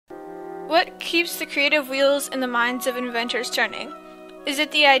What keeps the creative wheels in the minds of inventors turning? Is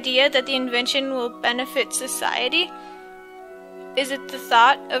it the idea that the invention will benefit society? Is it the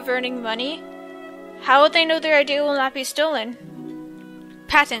thought of earning money? How will they know their idea will not be stolen?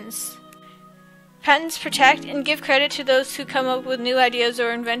 Patents. Patents protect and give credit to those who come up with new ideas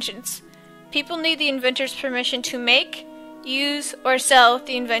or inventions. People need the inventor's permission to make, use, or sell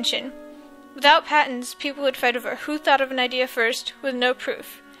the invention. Without patents, people would fight over who thought of an idea first with no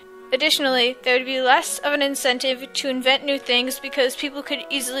proof. Additionally, there would be less of an incentive to invent new things because people could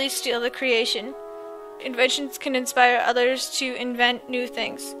easily steal the creation. Inventions can inspire others to invent new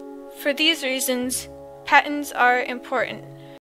things. For these reasons, patents are important.